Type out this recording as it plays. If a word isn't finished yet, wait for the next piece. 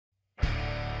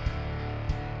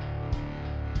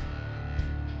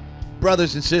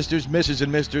Brothers and sisters, misses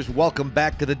and misters, welcome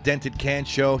back to the Dented Cans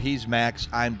show. He's Max,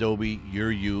 I'm Dobie,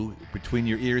 you're you. Between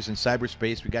your ears in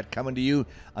cyberspace, we got coming to you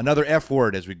another F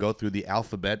word as we go through the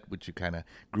alphabet, which you kind of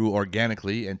grew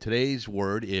organically. And today's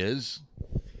word is...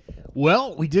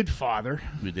 Well, we did father.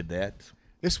 We did that.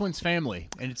 This one's family,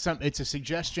 and it's a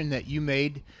suggestion that you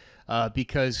made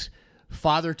because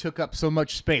father took up so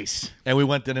much space. And we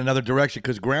went in another direction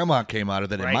because grandma came out of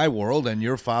that in my world, and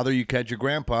your father, you catch your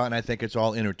grandpa, and I think it's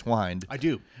all intertwined. I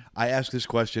do. I ask this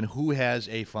question, who has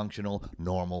a functional,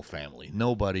 normal family?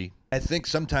 Nobody. I think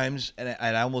sometimes, and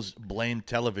I almost blame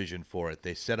television for it,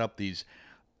 they set up these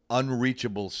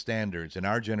unreachable standards. In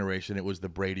our generation, it was the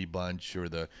Brady Bunch or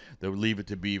the Leave It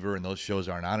to Beaver, and those shows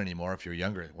aren't on anymore. If you're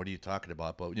younger, what are you talking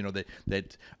about? But you know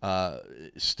that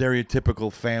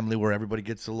stereotypical family where everybody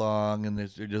gets along, and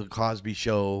there's a Cosby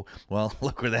show. Well,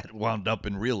 look where that wound up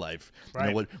in real life.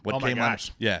 Right. You know, what came on?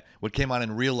 Yeah, what came on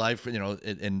in real life. You know,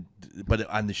 but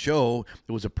on the show,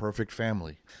 it was a perfect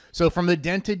family. So, from the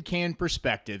Dented Can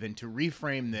perspective, and to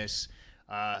reframe this,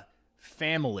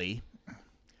 family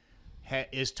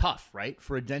is tough, right?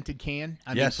 For a dented can.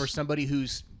 I mean, for somebody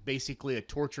who's basically a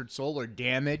tortured soul or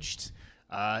damaged,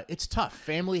 it's tough.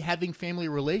 Having family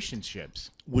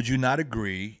relationships. Would you not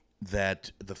agree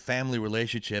that the family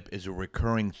relationship is a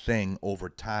recurring thing over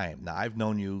time? Now, I've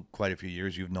known you quite a few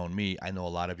years. You've known me. I know a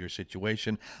lot of your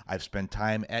situation. I've spent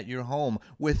time at your home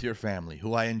with your family,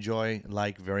 who I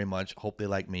like very much. Hope they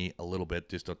like me a little bit,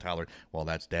 just to tolerate. Well,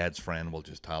 that's Dad's friend. We'll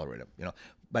just tolerate him. You know,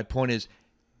 my point is,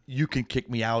 you can kick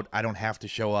me out. I don't have to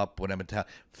show up when I'm in town.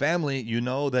 Family, you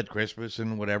know that Christmas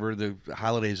and whatever the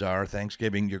holidays are,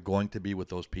 Thanksgiving, you're going to be with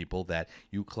those people that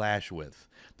you clash with.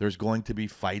 There's going to be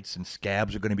fights, and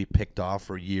scabs are going to be picked off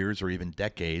for years or even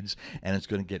decades, and it's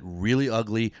going to get really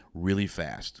ugly really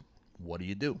fast. What do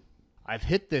you do? I've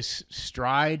hit this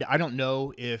stride. I don't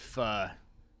know if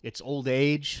it's old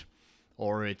age,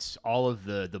 or it's all of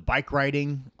the bike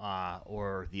riding,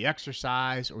 or the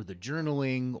exercise, or the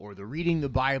journaling, or the reading the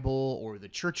Bible, or the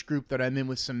church group that I'm in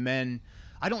with some men.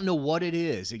 I don't know what it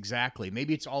is exactly.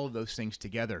 Maybe it's all of those things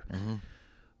together. Mm-hmm.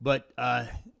 But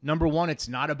number one, it's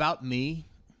not about me.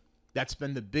 That's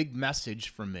been the big message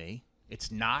for me.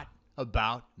 It's not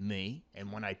about me.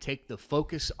 And when I take the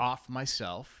focus off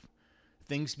myself,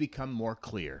 things become more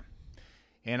clear.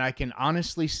 And I can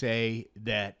honestly say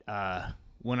that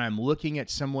when I'm looking at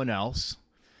someone else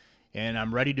and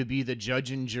I'm ready to be the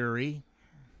judge and jury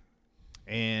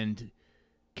and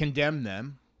condemn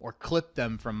them or clip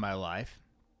them from my life,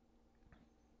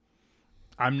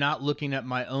 I'm not looking at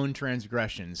my own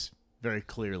transgressions very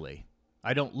clearly.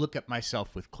 I don't look at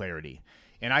myself with clarity.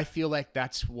 And I feel like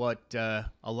that's what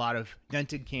a lot of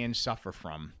dented cans suffer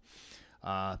from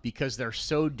because they're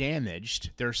so damaged,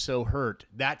 they're so hurt.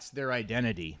 That's their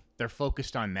identity. They're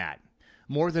focused on that,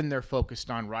 more than they're focused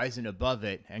on rising above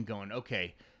it and going,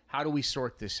 okay, how do we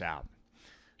sort this out?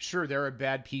 Sure, there are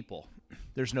bad people.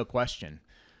 There's no question.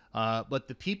 But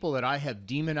the people that I have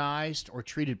demonized or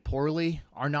treated poorly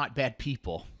are not bad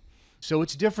people. So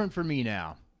it's different for me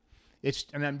now.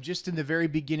 And I'm just in the very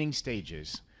beginning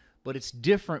stages, but it's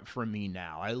different for me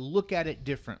now. I look at it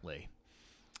differently.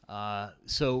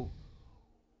 So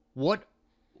what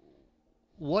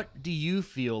do you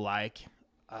feel like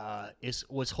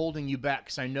was holding you back?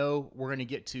 Because I know we're going to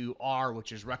get to R,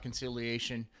 which is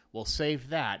reconciliation. We'll save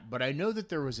that. But I know that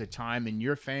there was a time in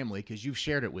your family, because you've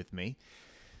shared it with me,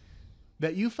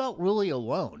 that you felt really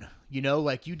alone. You know,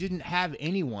 like you didn't have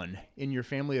anyone in your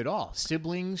family at all.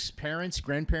 Siblings, parents,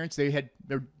 grandparents, their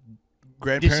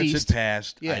grandparents deceased. had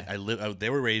passed. Yeah. They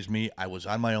were raised me. I was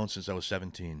on my own since I was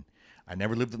 17. I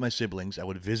never lived with my siblings. I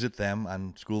would visit them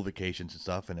on school vacations and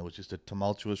stuff, and it was just a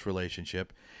tumultuous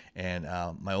relationship. And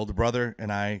my older brother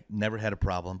and I never had a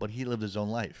problem, but he lived his own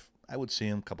life. I would see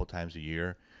him a couple times a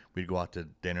year. We'd go out to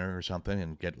dinner or something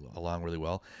and get along really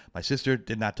well. My sister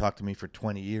did not talk to me for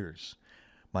 20 years.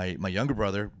 My younger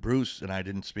brother, Bruce, and I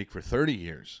didn't speak for 30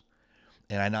 years.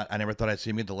 And I never thought I'd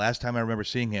see him again. The last time I remember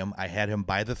seeing him, I had him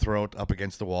by the throat up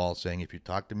against the wall saying, if you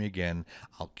talk to me again,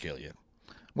 I'll kill you.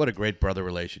 What a great brother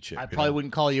relationship. I probably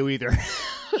wouldn't call you either.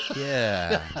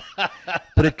 Yeah.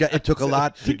 But it took a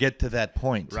lot to get to that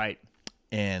point. Right.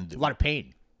 And a lot of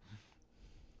pain.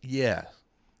 Yeah.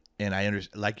 And I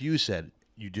understand, like you said,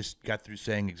 you just got through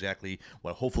saying exactly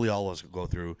what hopefully all of us go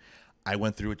through. I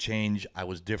went through a change. I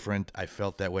was different. I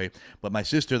felt that way. But my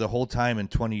sister, the whole time in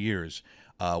 20 years,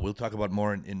 we'll talk about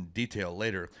more in detail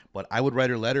later, but I would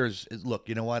write her letters. Look,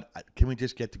 you know what? Can we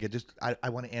just get together? I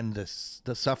want to end the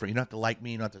suffering. You don't have to like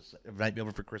me. You don't have to invite me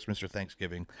over for Christmas or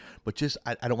Thanksgiving. But just,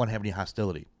 I don't want to have any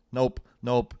hostility. Nope.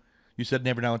 You said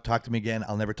never now talk to me again.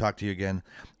 I'll never talk to you again.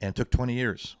 And it took 20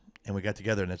 years. and we got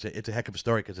together, and it's a heck of a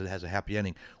story because it has a happy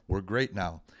ending. We're great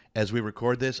now. As we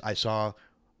record this, I saw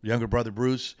younger brother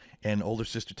Bruce and older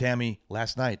sister Tammy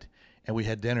last night, and we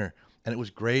had dinner, and it was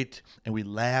great, and we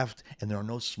laughed, and there are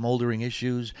no smoldering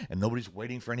issues, and nobody's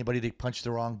waiting for anybody to punch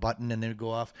the wrong button and then go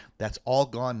off. That's all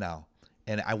gone now,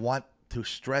 and I want to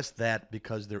stress that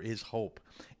because there is hope.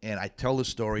 And I tell the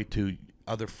story to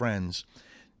other friends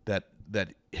that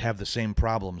have the same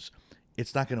problems.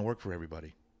 It's not going to work for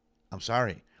everybody. I'm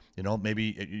sorry. You know,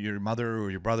 maybe your mother or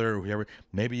your brother or whoever,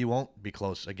 maybe you won't be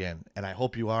close again. And I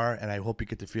hope you are, and I hope you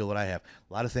get to feel what I have.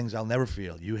 A lot of things I'll never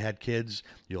feel. You had kids.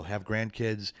 You'll have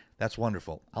grandkids. That's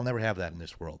wonderful. I'll never have that in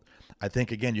this world. I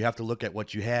think, again, you have to look at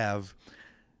what you have,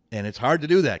 and it's hard to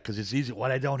do that because it's easy.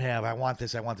 What I don't have, I want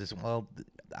this, I want this. Well,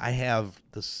 I have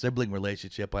the sibling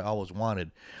relationship I always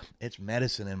wanted. It's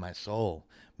medicine in my soul,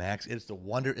 Max. It's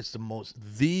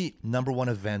the number one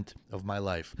event of my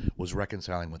life was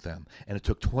reconciling with them. And it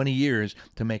took 20 years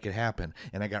to make it happen.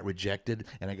 And I got rejected,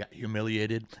 and I got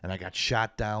humiliated, and I got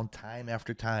shot down time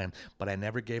after time. But I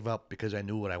never gave up because I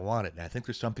knew what I wanted. And I think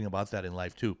there's something about that in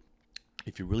life, too.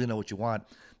 If you really know what you want,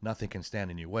 nothing can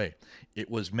stand in your way.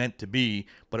 It was meant to be,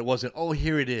 but it wasn't, oh,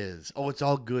 here it is. Oh, it's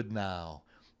all good now.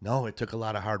 No, it took a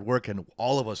lot of hard work, and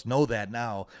all of us know that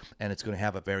now, and it's going to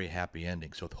have a very happy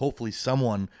ending. So hopefully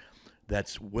someone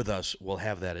that's with us will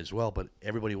have that as well, but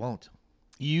everybody won't.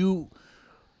 You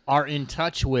are in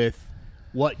touch with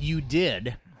what you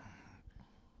did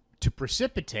to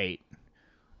precipitate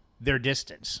their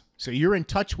distance. So you're in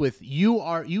touch with,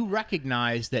 you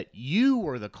recognize that you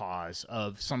were the cause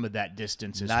of some of that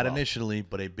distance as well. Not initially,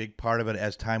 but a big part of it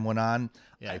as time went on.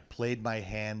 Yeah. I played my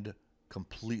hand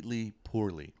completely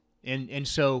poorly. And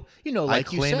so, you know,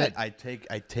 like you said, I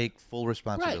take full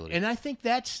responsibility. Right. And I think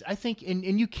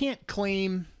and you can't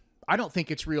claim, I don't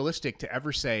think it's realistic to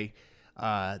ever say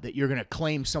that you're going to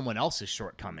claim someone else's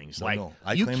shortcomings. No,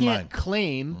 I you claim can't mine.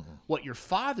 claim what your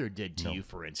father did to you,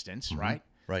 for instance, right?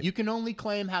 Right. You can only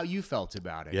claim how you felt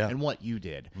about it and what you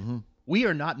did. We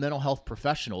are not mental health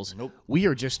professionals. Nope. We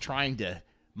are just trying to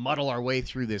muddle our way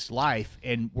through this life,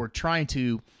 and we're trying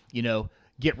to, you know,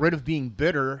 get rid of being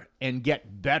bitter and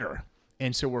get better.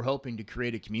 And so we're hoping to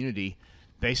create a community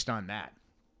based on that.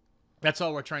 That's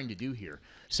all we're trying to do here.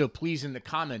 So please, in the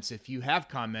comments, if you have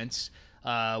comments,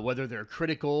 whether they're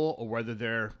critical or whether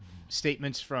they're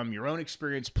statements from your own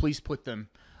experience, please put them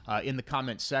in the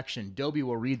comments section. Dobie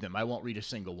will read them. I won't read a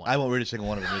single one. I won't read a single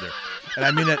one of them either. And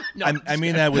I mean that. I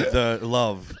mean that with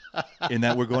love, in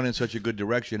that we're going in such a good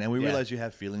direction, and we realize you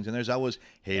have feelings, and there's always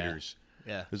haters.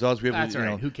 Yeah. There's always people. That's you all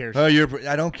right. know, Who cares? Oh,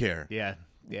 I don't care. Yeah.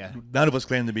 Yeah. None of us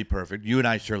claim to be perfect. You and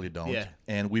I surely don't. Yeah.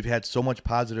 And we've had so much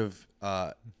positive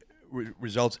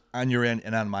results on your end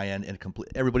and on my end, and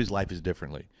everybody's life is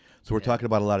differently. So we're talking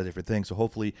about a lot of different things. So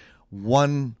hopefully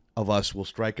one of us will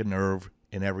strike a nerve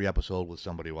in every episode with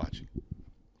somebody watching.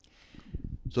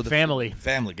 So family.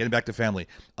 Getting back to family.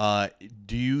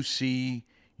 Do you see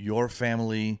your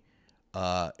family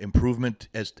improvement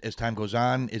as time goes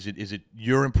on? Is it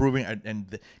you're improving,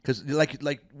 and because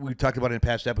like we talked about in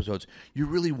past episodes, you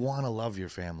really want to love your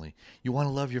family. You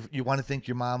want to think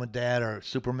your mom and dad are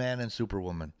Superman and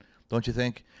Superwoman, don't you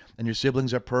think? And your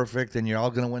siblings are perfect, and you're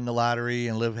all going to win the lottery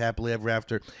and live happily ever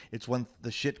after. It's when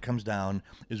the shit comes down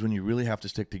is when you really have to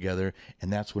stick together,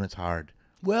 and that's when it's hard.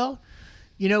 Well,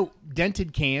 you know,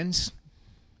 Dented Cans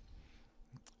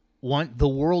want the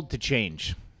world to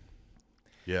change.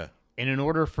 Yeah. And in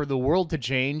order for the world to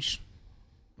change,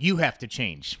 you have to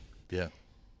change. Yeah.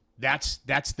 That's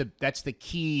the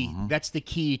key. That's the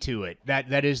key to it.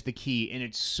 That is the key. And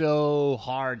it's so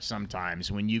hard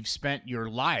sometimes when you've spent your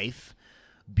life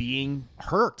being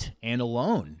hurt and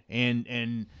alone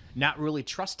and not really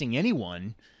trusting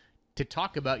anyone to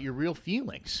talk about your real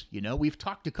feelings. You know, we've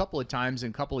talked a couple of times in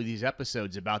a couple of these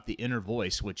episodes about the inner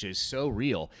voice, which is so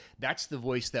real. That's the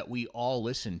voice that we all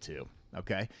listen to.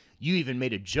 Okay. You even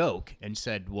made a joke and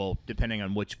said, well, depending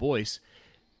on which voice,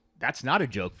 that's not a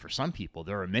joke for some people.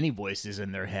 There are many voices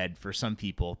in their head for some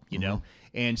people, you know,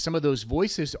 and some of those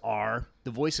voices are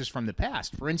the voices from the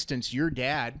past. For instance, your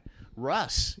dad,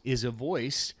 Russ, is a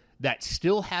voice that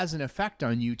still has an effect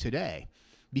on you today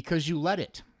because you let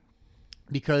it,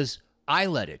 because I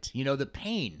let it, you know, the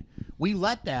pain. We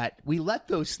let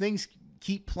those things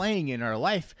keep playing in our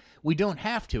life. We don't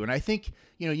have to. And I think,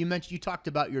 you know, you talked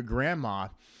about your grandma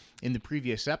in the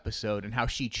previous episode and how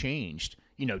she changed,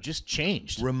 you know, just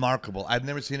changed. Remarkable. I've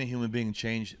never seen a human being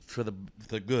change for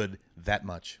the good that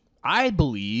much. I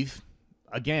believe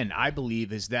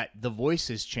is that the voice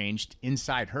has changed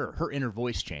inside her. Her inner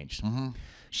voice changed.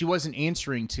 She wasn't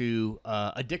answering to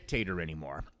a dictator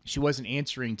anymore. She wasn't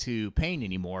answering to pain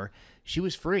anymore. She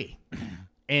was free.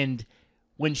 And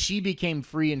when she became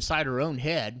free inside her own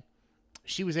head,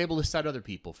 she was able to set other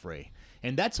people free.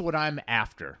 And that's what I'm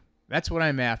after. That's what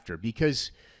I'm after,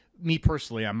 because me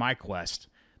personally on my quest,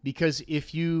 because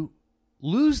if you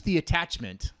lose the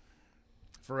attachment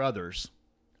for others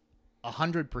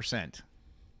 100%,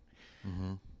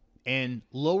 and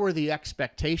lower the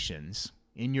expectations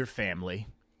in your family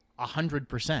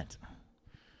 100%,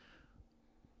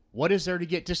 what is there to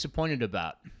get disappointed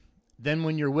about? Then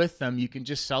when you're with them, you can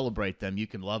just celebrate them. You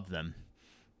can love them.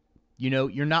 You know,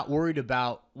 you're not worried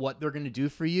about what they're going to do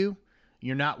for you.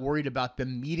 You're not worried about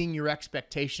them meeting your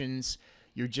expectations.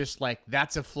 You're just like,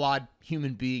 that's a flawed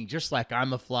human being, just like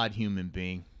I'm a flawed human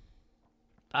being.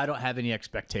 I don't have any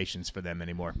expectations for them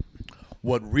anymore.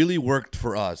 What really worked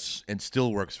for us and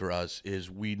still works for us is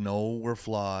we know we're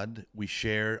flawed. We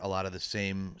share a lot of the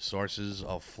same sources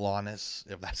of flawness,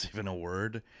 if that's even a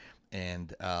word.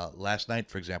 And last night,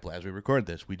 for example, as we record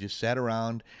this, we just sat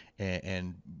around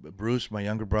and Bruce, my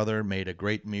younger brother, made a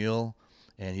great meal.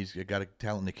 And he's got a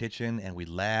talent in the kitchen, and we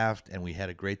laughed, and we had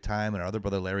a great time. And our other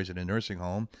brother, Larry's in a nursing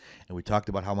home, and we talked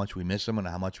about how much we miss him and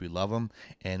how much we love him.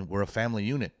 And we're a family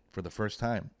unit for the first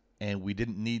time, and we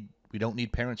don't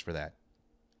need parents for that.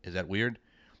 Is that weird?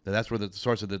 That's where the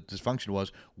source of the dysfunction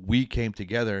was. We came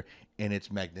together, and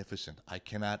it's magnificent. I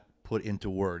cannot put into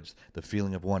words the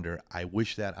feeling of wonder. I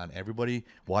wish that on everybody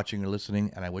watching or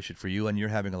listening, and I wish it for you, and you're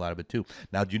having a lot of it too.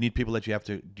 Now, do you need people that you have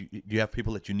to? Do you have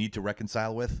people that you need to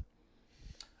reconcile with?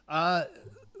 The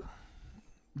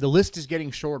list is getting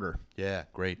shorter. Yeah,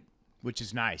 great. Which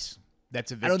is nice.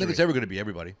 That's a victory. I don't think it's ever going to be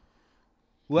everybody.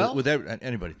 Well, with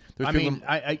anybody.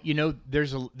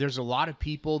 There's there's a lot of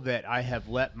people that I have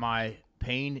let my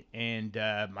pain and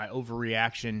my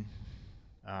overreaction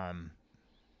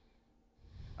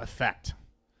affect.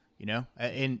 You know,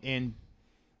 and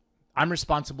I'm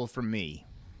responsible for me,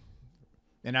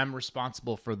 and I'm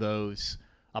responsible for those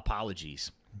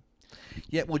apologies.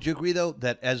 Yeah, would you agree though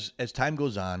that as time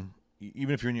goes on,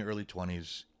 even if you're in your early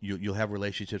 20s, you'll have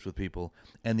relationships with people,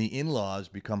 and the in-laws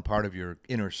become part of your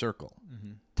inner circle,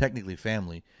 technically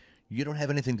family. You don't have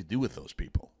anything to do with those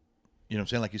people. You know what I'm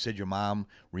saying? Like you said, your mom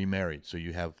remarried, so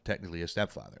you have technically a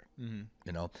stepfather.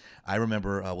 You know, I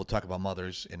remember, we'll talk about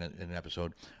mothers in an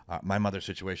episode. My mother's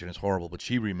situation is horrible, but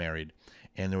she remarried,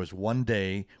 and there was one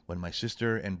day when my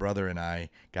sister and brother and I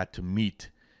got to meet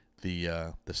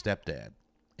the stepdad.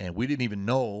 And we didn't even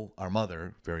know our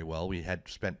mother very well. We had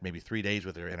spent maybe 3 days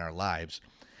with her in our lives.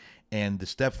 And the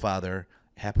stepfather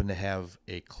happened to have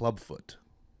a clubfoot.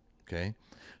 Okay?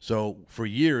 So for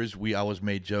years, we always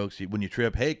made jokes. When you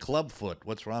trip, hey, clubfoot,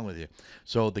 what's wrong with you?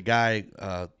 So the guy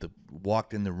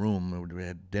walked in the room. We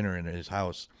had dinner in his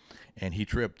house. And he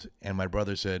tripped. And my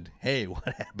brother said, hey,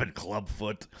 what happened,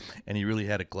 clubfoot? And he really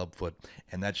had a clubfoot.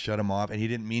 And that shut him off. And he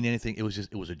didn't mean anything. It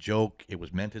was a joke. It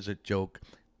was meant as a joke.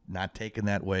 Not taken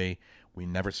that way. We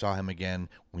never saw him again.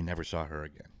 We never saw her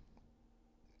again.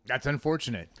 That's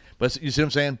unfortunate. But you see what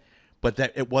I'm saying? But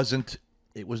that it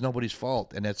was nobody's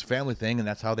fault, and that's a family thing, and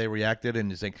that's how they reacted.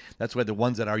 And it's like that's why the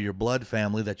ones that are your blood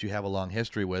family that you have a long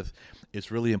history with,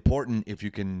 it's really important if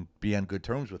you can be on good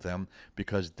terms with them,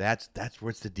 because that's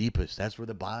where it's the deepest. That's where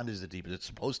the bond is the deepest. It's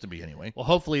supposed to be anyway. Well,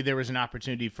 hopefully there was an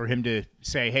opportunity for him to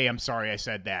say, "Hey, I'm sorry, I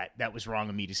said that. That was wrong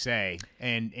of me to say."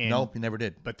 And no, he never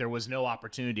did. But there was no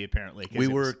opportunity apparently. We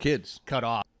were kids. Cut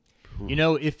off. You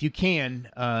know, if you can,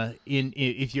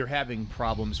 if you're having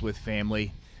problems with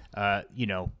family, you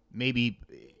know, maybe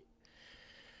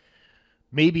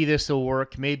this will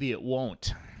work, maybe it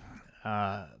won't.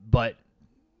 But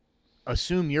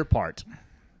assume your part.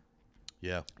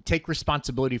 Yeah. Take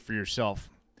responsibility for yourself.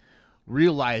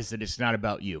 Realize that it's not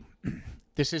about you.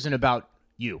 This isn't about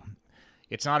you.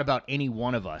 It's not about any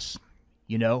one of us.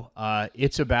 You know,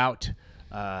 it's about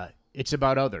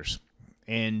others.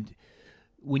 And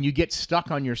when you get stuck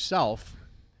on yourself,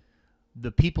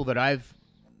 the people that I've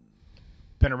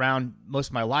been around most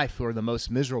of my life who are the most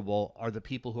miserable are the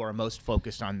people who are most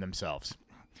focused on themselves.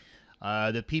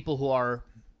 The people who are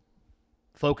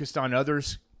focused on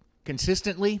others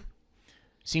consistently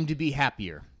seem to be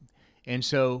happier. And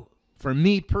so for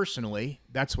me personally,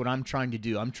 that's what I'm trying to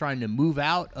do. I'm trying to move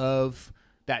out of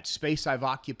that space I've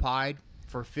occupied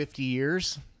for 50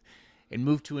 years and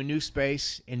move to a new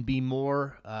space and be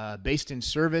more based in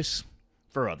service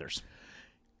for others.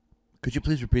 Could you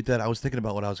please repeat that? I was thinking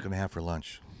about what I was going to have for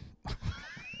lunch.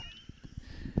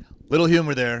 Little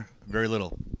humor there, very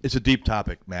little. It's a deep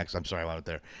topic, Max. I'm sorry I went out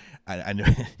there. I know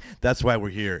that's why we're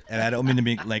here, and I don't mean to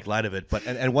make like light of it. But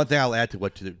and one thing I'll add to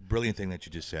the brilliant thing that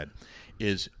you just said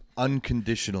is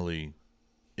unconditionally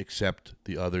accept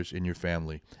the others in your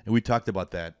family, and we talked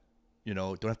about that You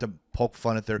know, don't have to poke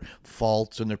fun at their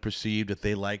faults and their perceived if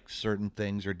they like certain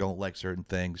things or don't like certain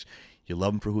things. You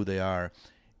love them for who they are.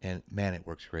 And, man, it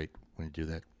works great when you do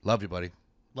that. Love you, buddy.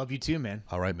 Love you too, man.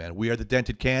 All right, man. We are the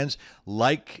Dented Cans.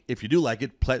 Like, if you do like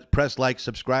it, press like,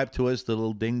 subscribe to us. The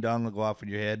little ding-dong will go off in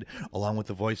your head along with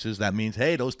the voices. That means,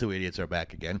 hey, those two idiots are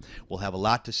back again. We'll have a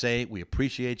lot to say. We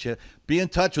appreciate you. Be in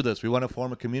touch with us. We want to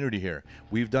form a community here.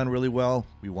 We've done really well.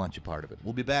 We want you part of it.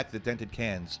 We'll be back, the Dented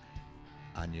Cans,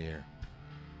 on your air.